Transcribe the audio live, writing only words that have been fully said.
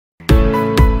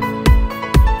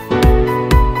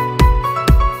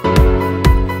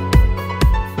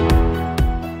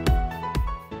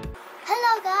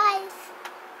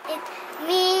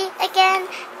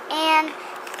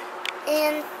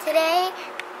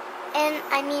And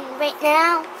I mean, right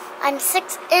now, I'm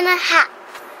 6.5.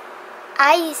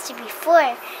 I used to be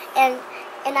 4. And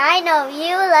I know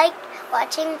you like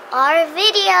watching our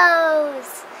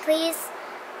videos. Please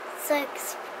subscribe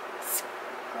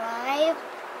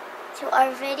to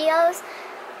our videos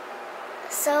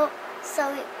so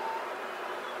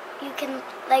you can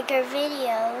like our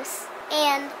videos.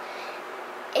 And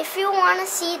if you want to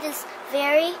see this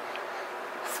very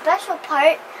special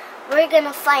part, we're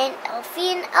gonna find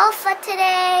Elfie and Alpha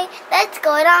today. Let's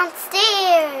go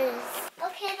downstairs.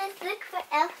 Okay, let's look for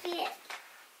Elfie.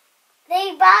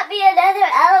 They bought me another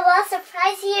LOL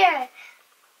surprise here.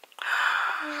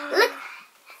 Look,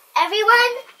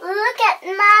 everyone, look at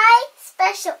my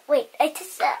special. Wait, I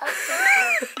just said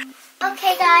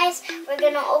okay, guys, we're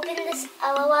gonna open this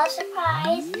LOL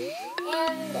surprise, and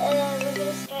we're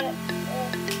gonna start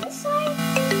this side.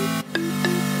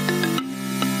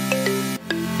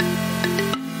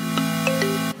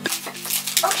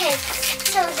 Okay,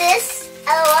 so this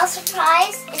LOL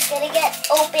surprise is gonna get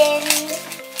opened.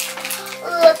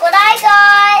 Look what I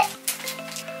got!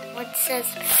 What says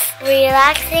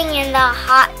relaxing in the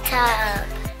hot tub.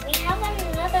 We have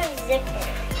another zipper.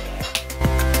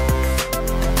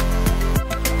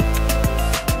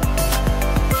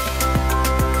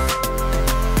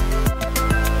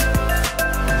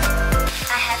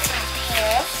 I have some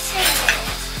pair of scissors,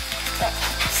 but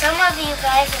some of you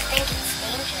guys will think it's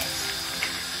dangerous.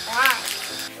 Why?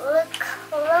 Look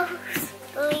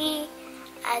closely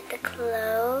at the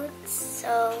clothes,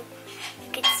 so you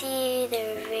can see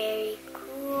they're very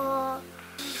cool.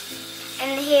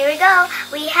 And here we go.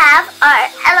 We have our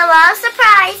LOL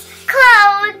surprise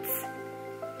clothes.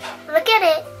 Look at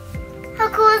it. How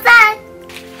cool is that?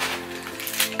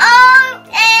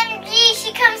 OMG,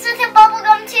 she comes with a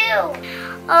bubblegum too.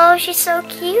 Oh, she's so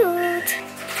cute.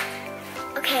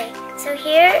 Okay, so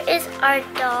here is our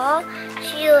doll.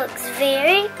 She looks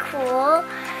very cool.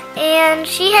 And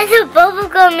she has a bubble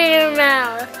gum in her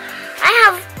mouth.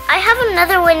 I have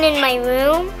another one in my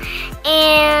room,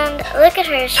 and look at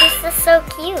her. She's just so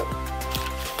cute.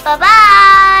 Bye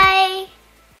bye.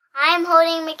 I'm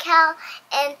holding Mikkel,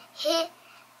 and he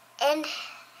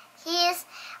is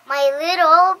my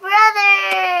little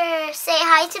brother. Say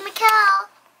hi to Mikkel.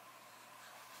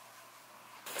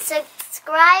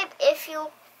 Subscribe if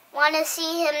you want to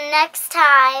see him next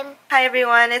time. Hi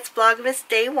everyone, it's Vlogmas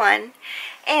Day 1,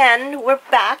 and we're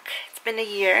back. It's been a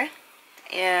year,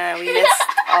 and we missed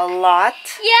a lot.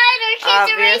 Yeah, and our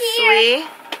kids are right here.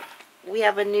 We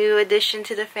have a new addition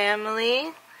to the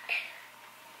family.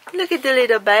 Look at the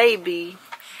little baby.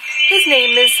 His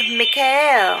name is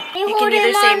Mikkel. You can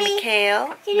either say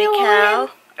Mikkel, Mikkel,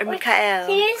 or Mikael.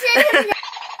 Can you say him?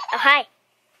 Oh, hi.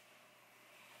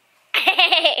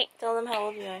 Tell them how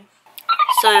old you are.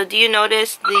 So, do you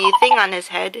notice the thing on his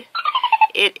head?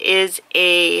 It is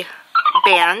a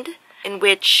band in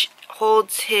which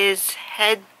holds his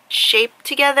head shape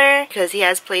together because he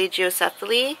has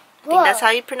plagiocephaly. I think that's how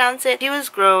you pronounce it. He was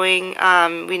growing.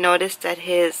 We noticed that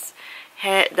his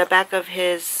head, the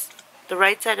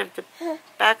right side of the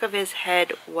back of his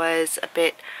head was a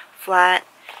bit flat,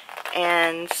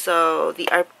 and so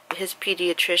his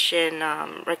pediatrician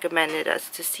recommended us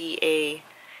to see a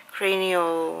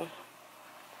cranial.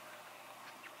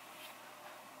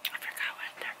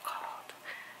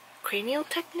 Cranial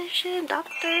technician,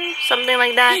 doctor, something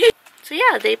like that. So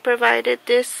yeah, they provided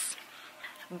this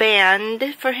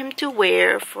band for him to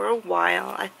wear for a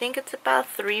while. I think it's about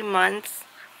 3 months,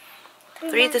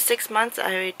 3 to 6 months,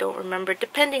 I don't remember,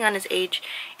 depending on his age.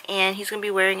 And he's gonna be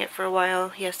wearing it for a while.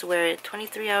 He has to wear it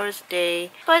 23 hours a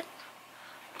day, but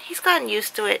he's gotten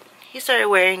used to it. He started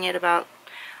wearing it about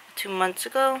 2 months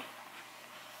ago.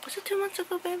 Was it 2 months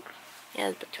ago, babe? Yeah,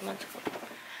 it's about 2 months ago.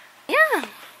 Yeah.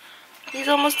 He's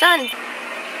almost done.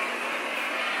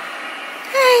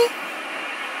 Hi.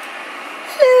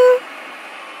 Hello.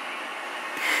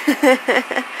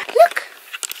 Look.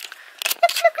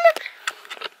 Look.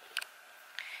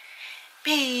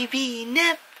 Baby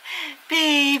nap.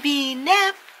 Baby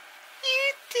nap.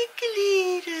 You take a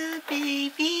little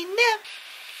baby nap.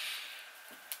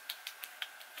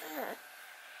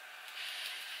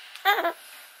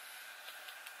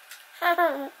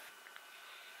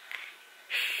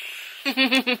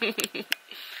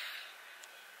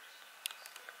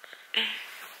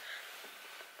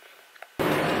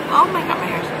 Oh my god, my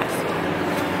hair is messy.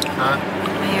 Huh?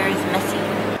 My hair is messy.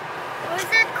 Where's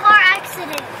that car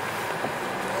accident?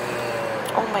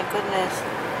 Oh my goodness.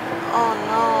 Oh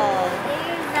no.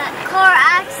 There's that car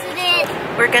accident.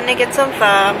 We're gonna get some pho.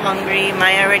 I'm hungry.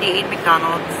 Maya already ate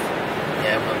McDonald's.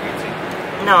 Yeah, I'm hungry too.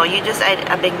 No, you just ate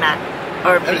a Big Mac.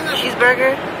 Or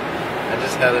cheeseburger. I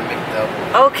just had a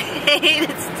McDouble. Okay,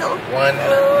 it's still... One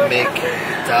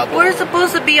McDouble. We're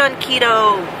supposed to be on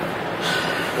keto.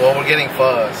 Well, we're getting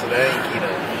pho, so that ain't keto.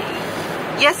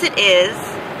 Yes, it is.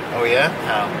 Oh yeah?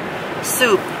 How?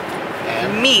 Soup.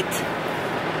 And? Meat.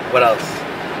 What else?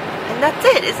 And that's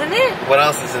it, isn't it? What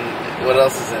else is in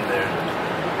there?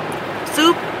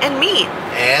 Soup and meat.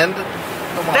 And?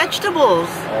 Come on. Vegetables.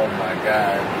 Oh my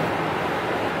god.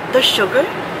 The sugar?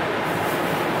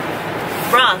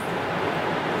 Broth.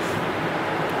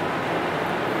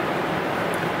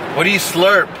 What do you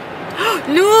slurp?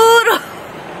 Noodle!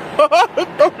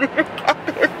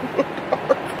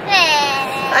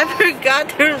 I forgot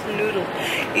there's noodles.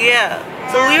 Yeah.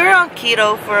 So we were on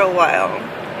keto for a while.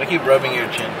 I keep rubbing your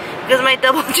chin. Because my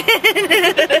double chin.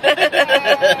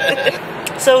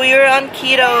 So we were on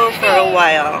keto for a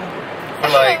while. For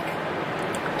like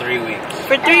 3 weeks.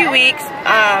 For 3 weeks,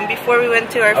 before we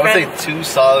went to our friends. I would say 2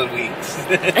 solid weeks.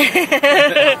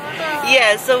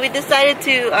 Yeah, so we decided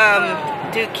to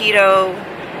do keto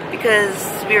because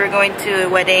we were going to a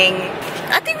wedding.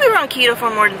 I think we were on keto for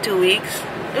more than 2 weeks.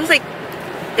 It was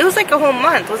like a whole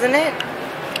month, wasn't it?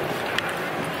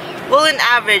 Well, in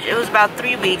average, it was about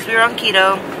 3 weeks. We were on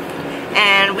keto,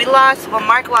 and we lost. Well,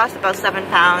 Mark lost about 7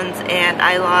 pounds, and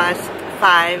I lost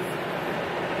 5.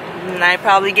 And I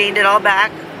probably gained it all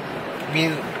back. I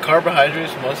mean,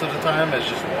 carbohydrates most of the time is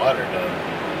just water, though.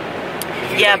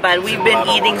 Yeah, but we've been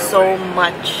eating so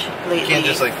much lately. You can't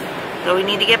just like... So we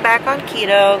need to get back on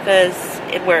keto because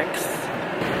it works.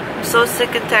 I'm so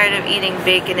sick and tired of eating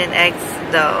bacon and eggs,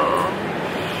 though.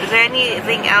 Is there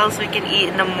anything else we can eat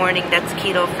in the morning that's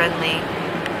keto friendly?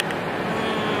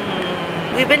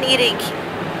 We've been eating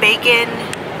bacon,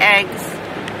 eggs,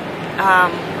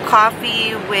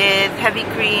 coffee with heavy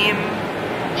cream.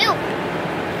 Ew.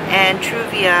 And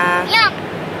Truvia. Yum.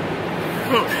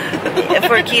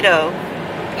 For keto.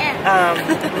 Yeah.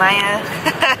 Maya.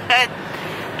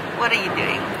 What are you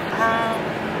doing?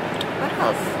 What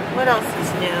else? What else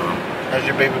is new? How's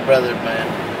your baby brother, man?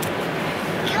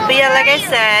 But yeah, like I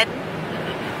said,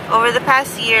 over the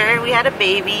past year we had a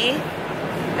baby.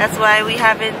 That's why we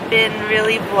haven't been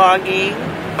really vlogging.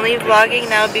 Only vlogging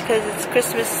now because it's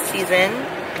Christmas season.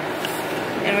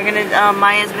 And we're gonna,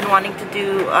 Maya's been wanting to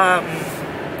do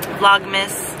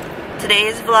Vlogmas. Today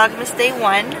is Vlogmas day 1.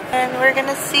 And we're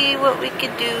gonna see what we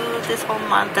could do this whole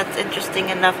month that's interesting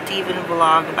enough to even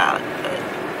vlog about. But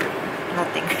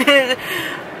nothing.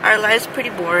 Our life's pretty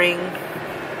boring.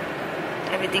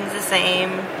 Everything's the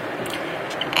same.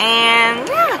 And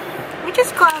yeah, we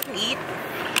just go out and eat.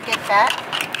 Get fat.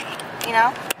 You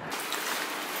know?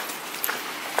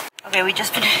 Okay, we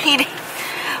just finished eating.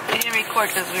 We didn't record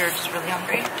because we were just really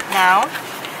hungry. Now,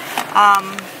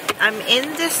 I'm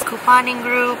in this couponing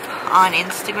group on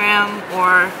Instagram,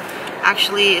 or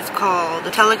actually it's called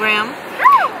the Telegram,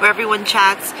 where everyone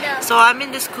chats. So I'm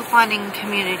in this couponing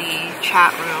community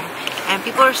chat room, and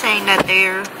people are saying that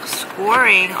they're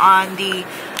scoring on the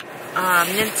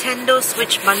Nintendo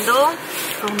Switch bundle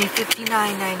for only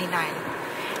 $59.99.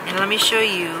 And let me show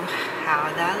you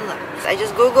how that looks. I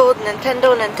just googled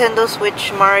Nintendo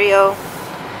Switch Mario,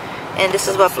 and this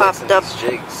is what popped up.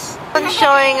 It's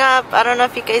showing up. I don't know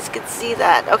if you guys could see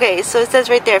that. Okay, so it says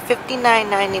right there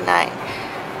 $59.99.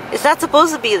 It's not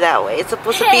supposed to be that way. It's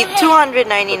supposed to be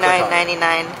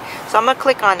 $299.99. So I'm gonna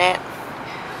click on it.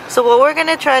 So what we're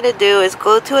gonna try to do is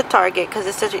go to a Target, because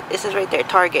it says right there,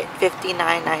 Target,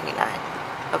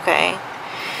 $59.99. Okay.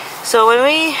 So when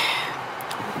we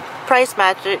price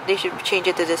match it, they should change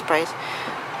it to this price.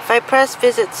 If I press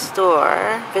visit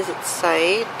store, visit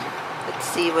site, let's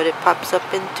see what it pops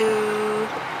up into.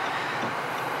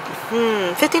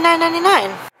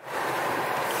 $59.99.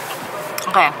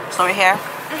 Okay, so we're here.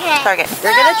 Okay. Target.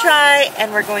 We're gonna try,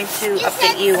 and we're going to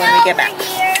update you when we get back.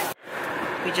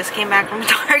 We just came back from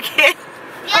Target.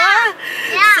 Yeah.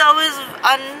 So it was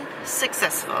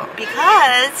unsuccessful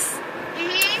because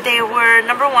they were,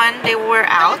 number one, they were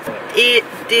out. It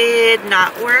did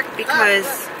not work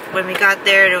because when we got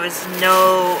there was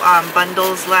no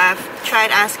bundles left.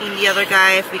 Tried asking the other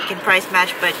guy if we can price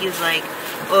match, but he was like,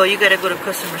 oh, you gotta go to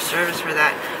customer service for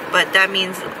that. But that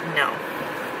means no.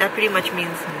 That pretty much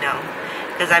means no.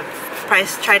 Because I've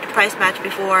tried to price match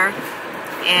before,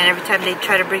 and every time they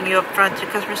try to bring you up front to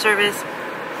customer service,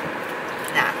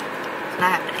 nah, it's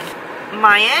not happening.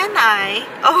 Maya and I,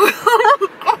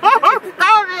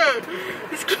 stop it!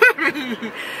 You scared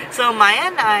me. So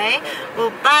Maya and I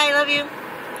will, bye, love you.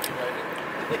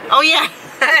 Oh yeah,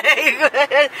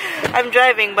 I'm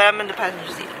driving, but I'm in the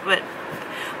passenger seat. But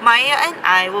Maya and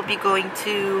I will be going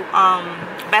to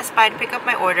Best Buy to pick up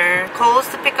my order, Kohl's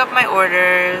to pick up my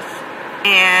orders,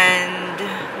 and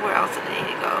where else did I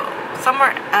need to go?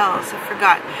 somewhere else. I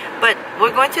forgot. But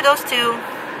we're going to those two.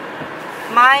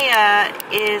 Maya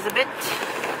is a bit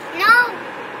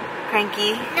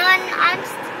cranky. No, I'm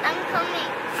coming.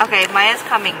 Okay, Maya's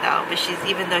coming though, but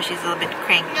even though she's a little bit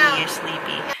cranky or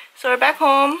sleepy. So we're back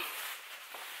home.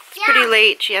 It's pretty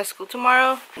late. She has school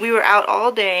tomorrow. We were out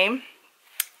all day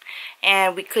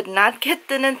and we could not get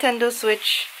the Nintendo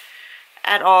Switch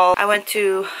at all. I went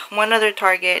to one other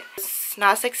Target. It's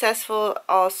not successful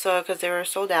also because they were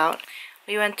sold out.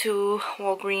 We went to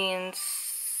Walgreens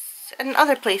and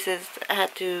other places. I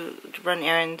had to run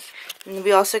errands. And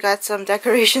we also got some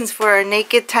decorations for our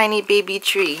naked tiny baby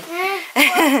tree.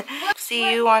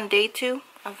 See you on day 2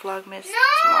 of Vlogmas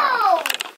tomorrow.